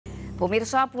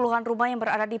Pemirsa, puluhan rumah yang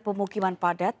berada di pemukiman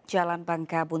Padat, Jalan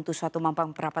Bangka Buntu 1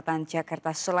 Mampang, Prapatan, Jakarta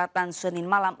Selatan, Senin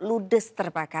malam ludes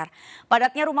terbakar.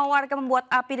 Padatnya rumah warga membuat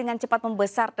api dengan cepat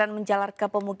membesar dan menjalar ke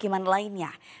pemukiman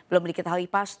lainnya. Belum diketahui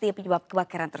pasti penyebab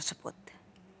kebakaran tersebut.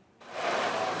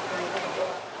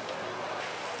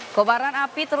 Kobaran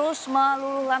api terus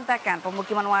meluluhlantakan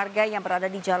pemukiman warga yang berada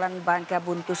di Jalan Bangka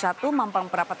Buntu 1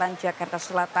 Mampang, Prapatan, Jakarta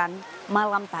Selatan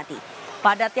malam tadi.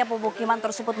 Padatnya pemukiman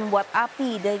tersebut membuat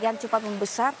api dengan cepat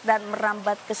membesar dan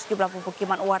merambat ke sejumlah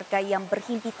pemukiman warga yang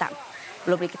berhimpitan.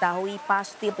 Belum diketahui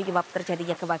pasti penyebab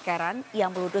terjadinya kebakaran yang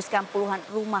meludeskan puluhan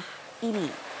rumah ini.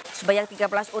 Sebanyak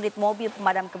 13 unit mobil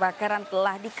pemadam kebakaran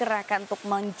telah dikerahkan untuk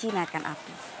menjinakkan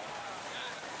api.